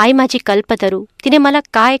गुरु, आई माझी कल्पतरू. तिने मला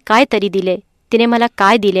काय काय तरी दिले, तिने मला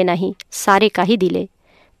काय दिले नाही, सारे काही दिले.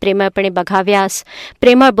 प्रेमळपणे बघाव्यास,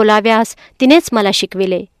 प्रेमळ बोलाव्यास तिनेच मला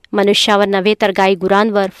शिकविले. मनुष्यावर नव्हे तर गाई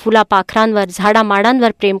गुरांवर, फुलापाखरांवर,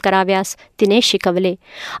 झाडामाडांवर प्रेम कराव्यास तिने शिकवले.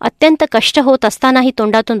 अत्यंत कष्ट होत असतानाही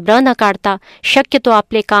तोंडातून ब्र न काढता शक्यतो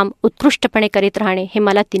आपले काम उत्कृष्टपणे करीत राहणे हे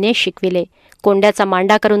मला तिने शिकविले. कोंड्याचा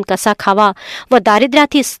मांडा करून कसा खावा व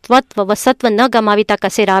दारिद्र्यातही स्वत्व व सत्व न गमाविता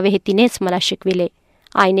कसे राहावे हे तिनेच मला शिकविले.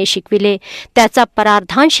 आईने शिकविले त्याचा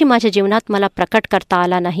परार्धांशी माझ्या जीवनात मला प्रकट करता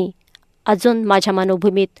आला नाही. अजून माझ्या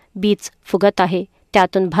मनोभूमीत बीज फुगत आहे.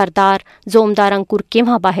 त्यातून भरदार जोमदार अंकुर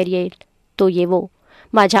केव्हा बाहेर येईल तो येवो.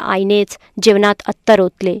 माझ्या आईनेच जीवनात अत्तर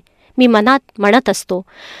ओतले. मी मनात म्हणत असतो,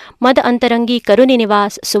 मद अंतरंगी करुणी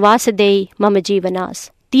निवास, सुवास देई मम जीवनास.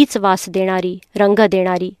 तीच वास देणारी, रंग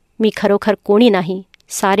देणारी, मी खरोखर कोणी नाही,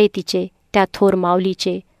 सारे तिचे त्या थोर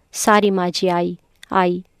माऊलीचे, सारी माझी आई,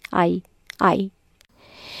 आई, आई, आई.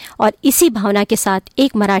 और इसी भावना के साथ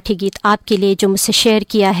एक मराठी गीत आपके लिए जो मुझसे शेयर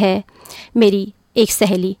किया है मेरी एक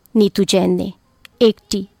सहेली नीतू जैन ने.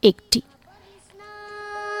 एकटी एकटी.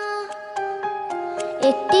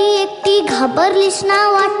 एकटी एकटी घाबरलीस ना,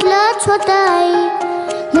 वाटलंच होतं आई,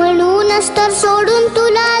 म्हणूनच तर सोडून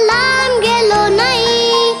तुला लांब गेलो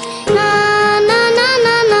नाही. ना ना ना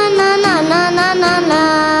ना ना ना ना ना ना ना ना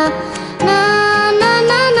ना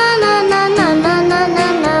ना ना ना ना ना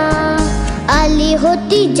ना ना. आली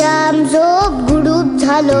होती जाम झोप, गुडूप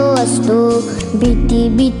झालो असतो, भीती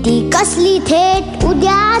भीती कसली थेट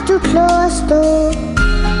उद्याच उठलो असतो.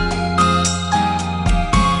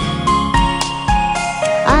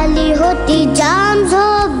 आली होती जाम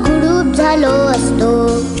झोप, गुडूप झालो असतो,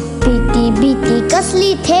 भीती भीती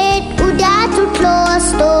कसली थेट उद्याच उठलो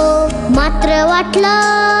असतो. मात्र वाटलं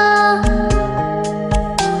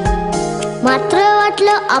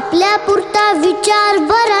आपल्या पुरता विचार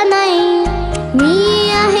बरा नाही.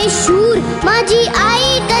 मी आहे शूर, माझी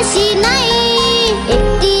आई तशी नाही.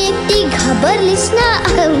 एकटी एकटी घाबरलीस ना,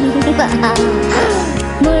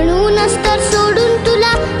 म्हणूनच तर सोडून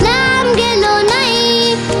तुला लांब गेलो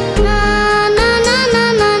नाही. ना ना ना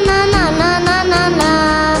ना ना ना ना ना ना ना ना.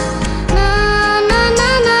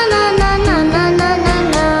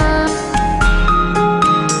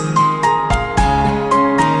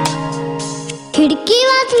 खिडकी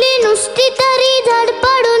वाचली नुसती तरी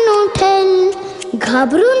धडपडून उठेल,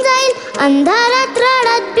 घाबरून जाईल, अंधारात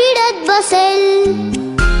रडत बिडत बसेल.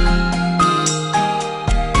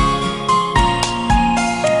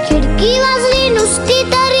 खिडकी वाजली नुसती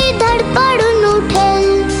तरी धडपडून उठेल,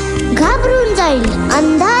 घाबरून जाईल,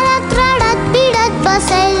 अंधारात रडत बिडत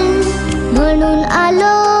बसेल. म्हणून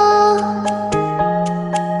आलो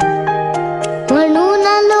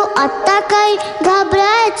आता काही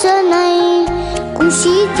घाबरायचं नाही.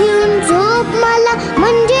 कुशीत येऊन झोप मला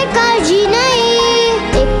म्हणजे काळजी नाही.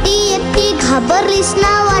 एकटी एकटी घाबरलीस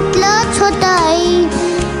ना, वाटलंच होतं आई,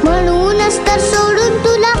 म्हणूनच तर सोडून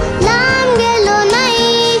तुला लांब गेलो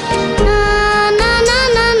नाही. ना ना ना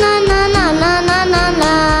ना ना ना ना ना ना ना.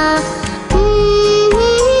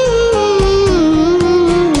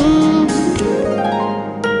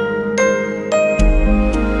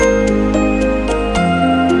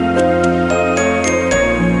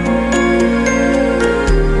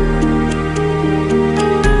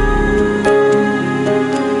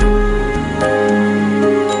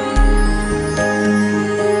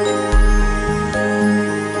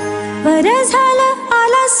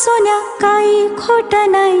 सोन्या काही खोट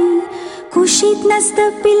नाही, कुशीत नसतं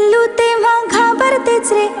पिल्लू तेव्हा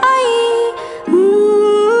घाबरतेच रे आई.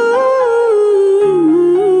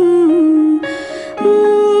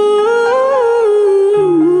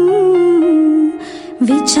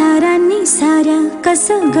 विचारांनी साऱ्या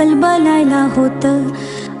कसं गलबलायला होतं.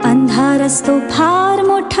 अंधार असतो फार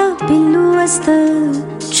मोठा, पिल्लू असतं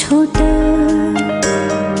छोटं.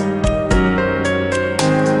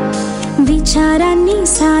 विचारांनी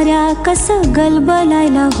साऱ्या कसं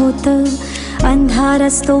गलबलायला होतं. अंधार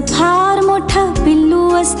असतो फार मोठा, पिल्लू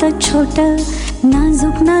असतं छोटं.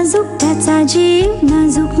 नाजूक नाजूक त्याचा जीव,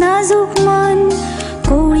 नाजूक नाजूक मन.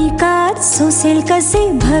 कोळी कात सोसेल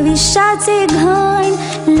कसे भविष्याचे घण.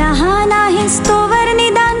 लहान आहेस तोवर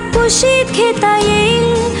निदान कुशीत घेता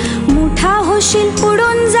येईल. मोठा होशील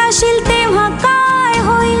उडून जाशील तेव्हा काय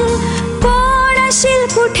होईल. कोण अशील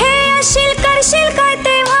कुठे अशील करशील काय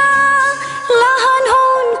तेव्हा. लहान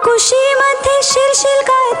होऊन कुशीमध्ये शिरशील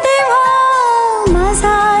काय तेव्हा. माझा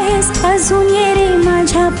आहेस अजून ये रे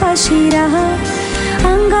माझ्या पाशी राहा.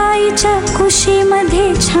 अंगाईच्या कुशीमध्ये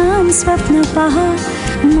छान स्वप्न पहा.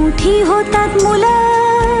 मोठी होतात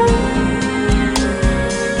मुलं,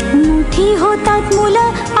 मोठी होतात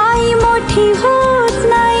मुलं, आई मोठी होत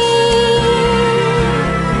नाही.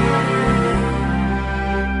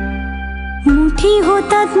 मोठी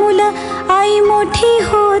होतात मुलं, आई मोठी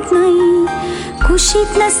होत नाही.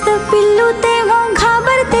 कुशीत नसतं पिल्लू तेव्हा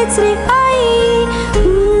घाबरतेच रे आई.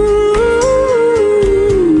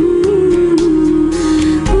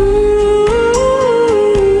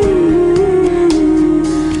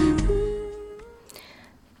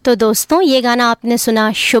 तो दोस्तों, ये गाना आपने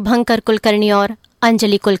सुना शुभंकर कुलकर्णी और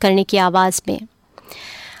अंजलि कुलकर्णी की आवाज़ में.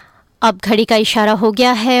 अब घड़ी का इशारा हो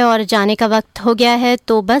गया है और जाने का वक्त हो गया है,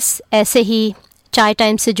 तो बस ऐसे ही चाय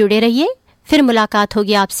टाइम से जुड़े रहिए. फिर मुलाकात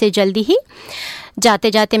होगी आपसे जल्दी ही.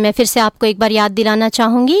 जाते जाते मैं फिर से आपको एक बार याद दिलाना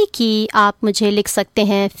चाहूँगी कि आप मुझे लिख सकते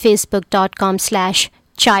हैं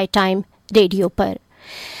facebook.com/chai-time रेडियो पर.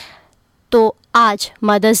 तो आज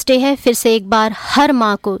मदर्स डे है. फिर से एक बार हर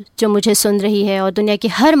माँ को जो मुझे सुन रही है और दुनिया की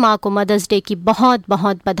हर माँ को मदर्स डे की बहुत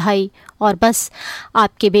बहुत बधाई. और बस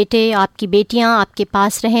आपके बेटे, आपकी बेटियाँ आपके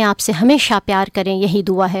पास रहें, आपसे हमेशा प्यार करें, यही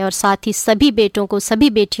दुआ है. और साथ ही सभी बेटों को,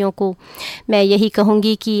 सभी बेटियों को मैं यही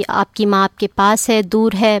कहूँगी कि आपकी माँ आपके पास है,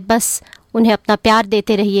 दूर है, बस उन्हें अपना प्यार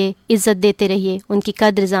देते रहिए, इज़्ज़त देते रहिए, उनकी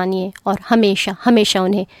कद्र जानिए और हमेशा हमेशा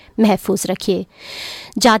उन्हें महफूज रखिए.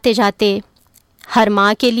 जाते जाते हर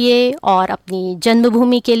माँ के लिए और अपनी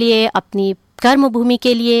जन्मभूमि के लिए, अपनी कर्मभूमि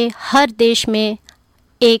के लिए, हर देश में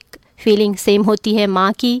एक फीलिंग सेम होती है,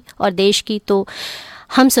 माँ की और देश की. तो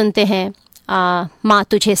हम सुनते हैं माँ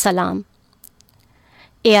तुझे सलाम,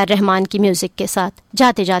 AR रहमान की म्यूज़िक के साथ.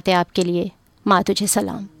 जाते जाते आपके लिए माँ तुझे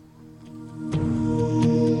सलाम.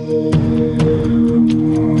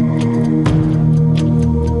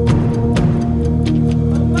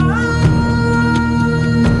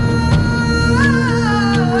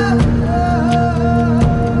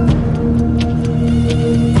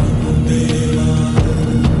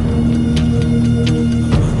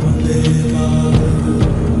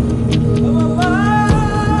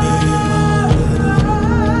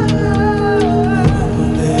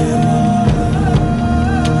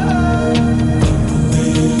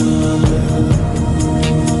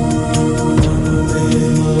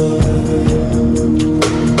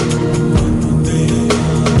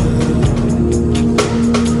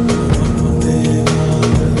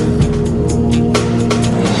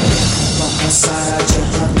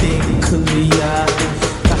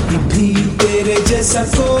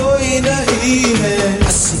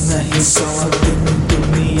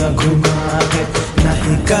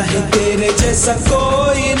 कहीं तेरे जैसा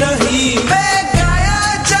कोई नहीं.